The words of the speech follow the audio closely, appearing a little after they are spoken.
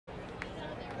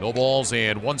No balls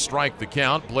and 1 strike the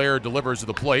count. Blair delivers to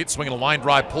the plate, swinging a line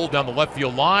drive pulled down the left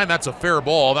field line. That's a fair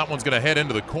ball. That one's going to head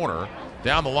into the corner.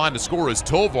 Down the line to score is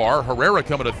Tovar. Herrera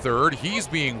coming to third. He's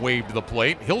being waved to the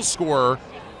plate. He'll score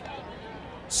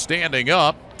standing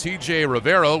up. T.J.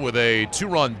 Rivera with a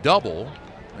 2-run double.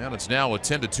 And it's now a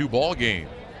 10-2 ball game.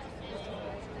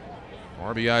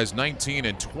 RBIs 19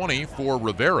 and 20 for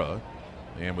Rivera.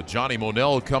 And with Johnny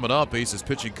Monell coming up, Aces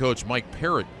pitching coach Mike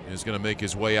Parrott is going to make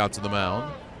his way out to the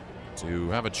mound to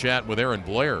have a chat with Aaron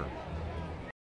Blair.